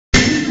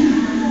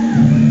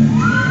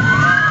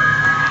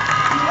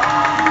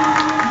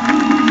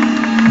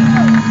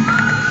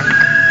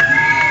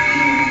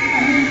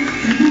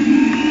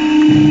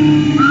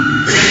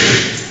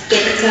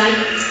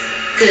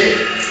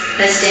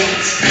Let's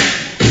dance.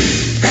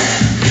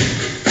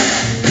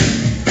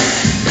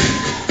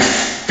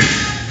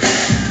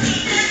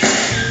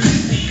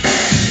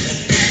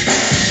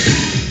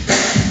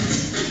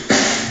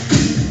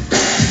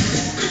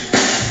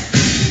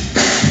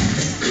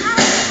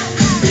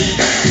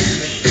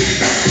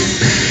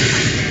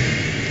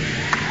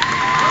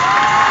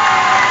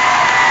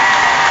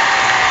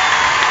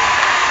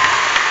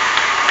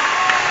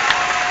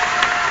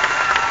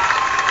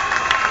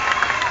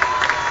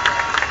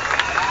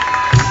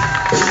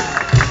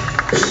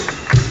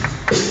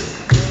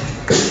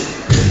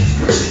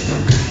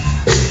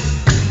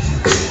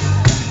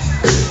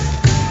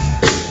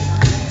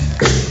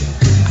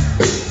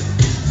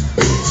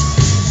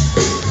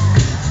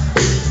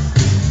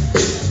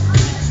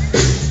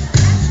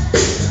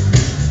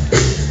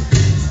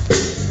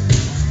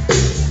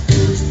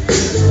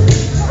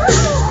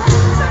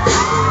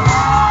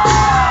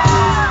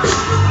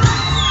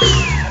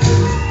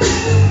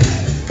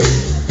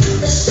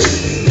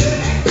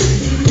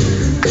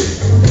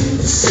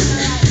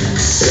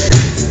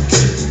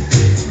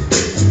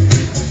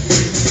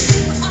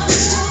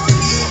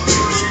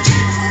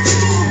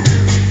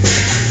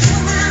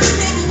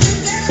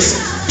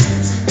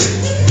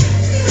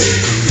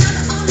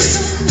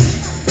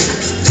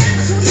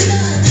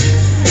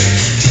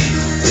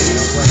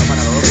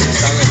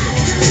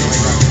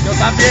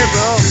 También,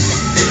 bro.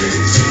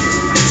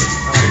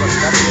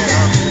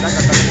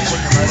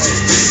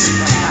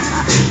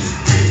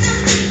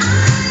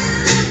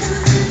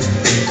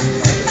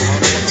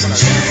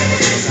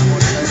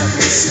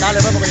 Dale,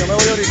 pues, porque yo me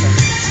voy ahorita.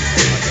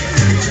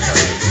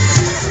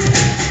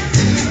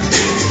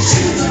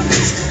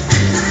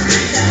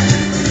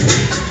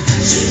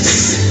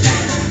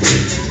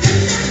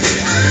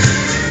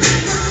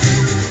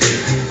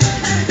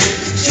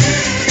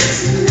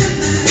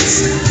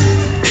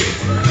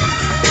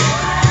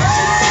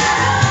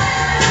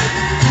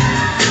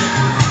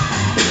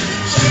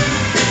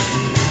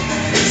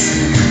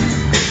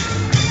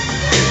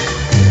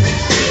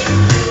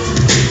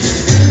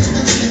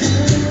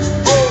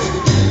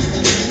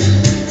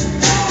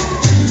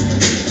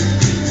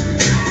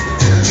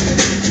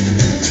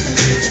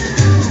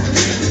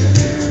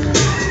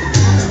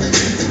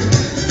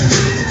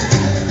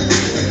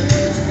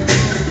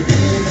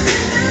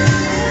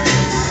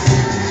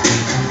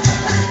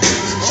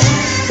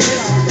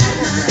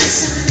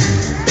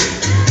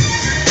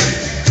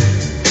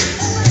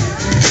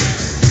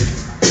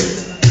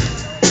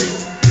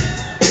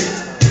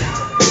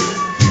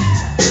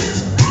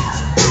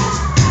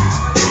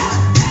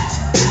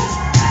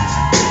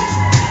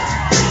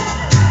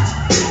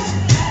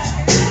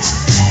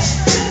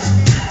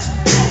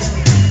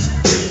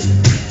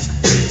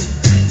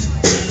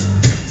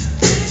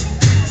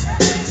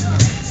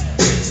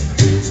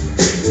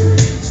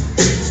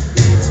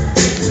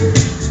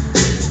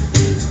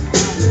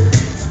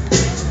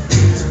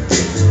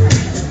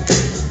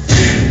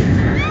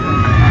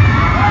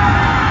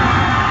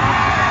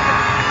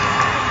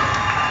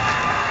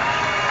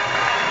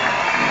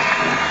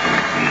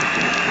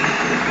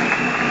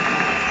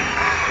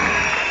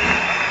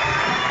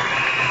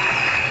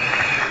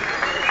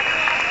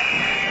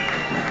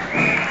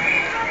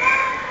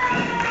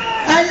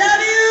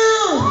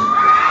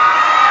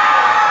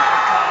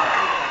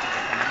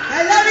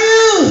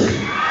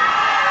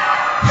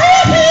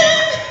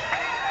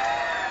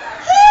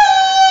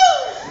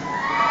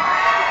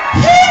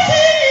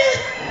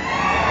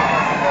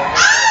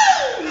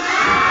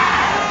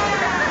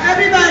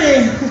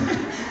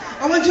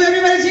 I want you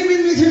everybody to sing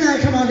with me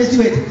tonight. Come on, let's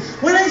do it.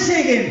 When I'm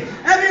singing,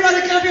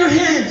 everybody clap your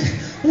hands.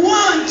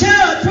 1, 2,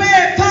 3,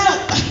 4.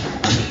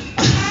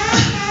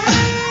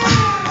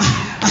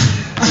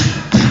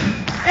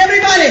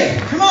 Everybody,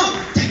 come on.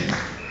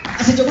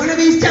 I said you wanna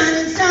be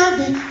starting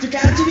something. You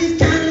got to be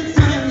starting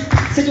something.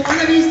 I said you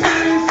wanna be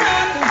starting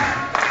something.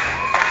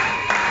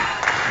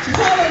 To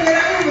over, get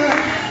over.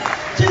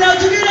 To love,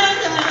 to get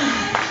under.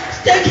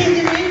 Stuck in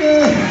the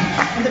river.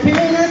 And the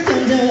people that's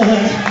under.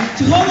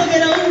 To over,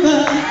 get over.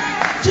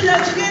 To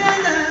love, to get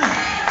under.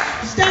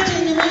 Stuck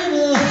in the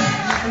river.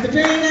 And the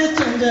pain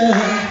that's under.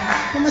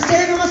 Mama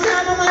say, mama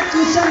say, mama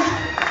do some.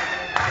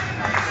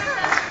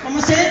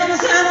 Mama say, mama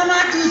say, mama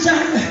do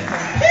some.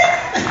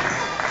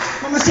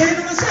 Mama say,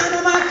 mama say,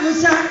 mama do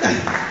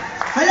some.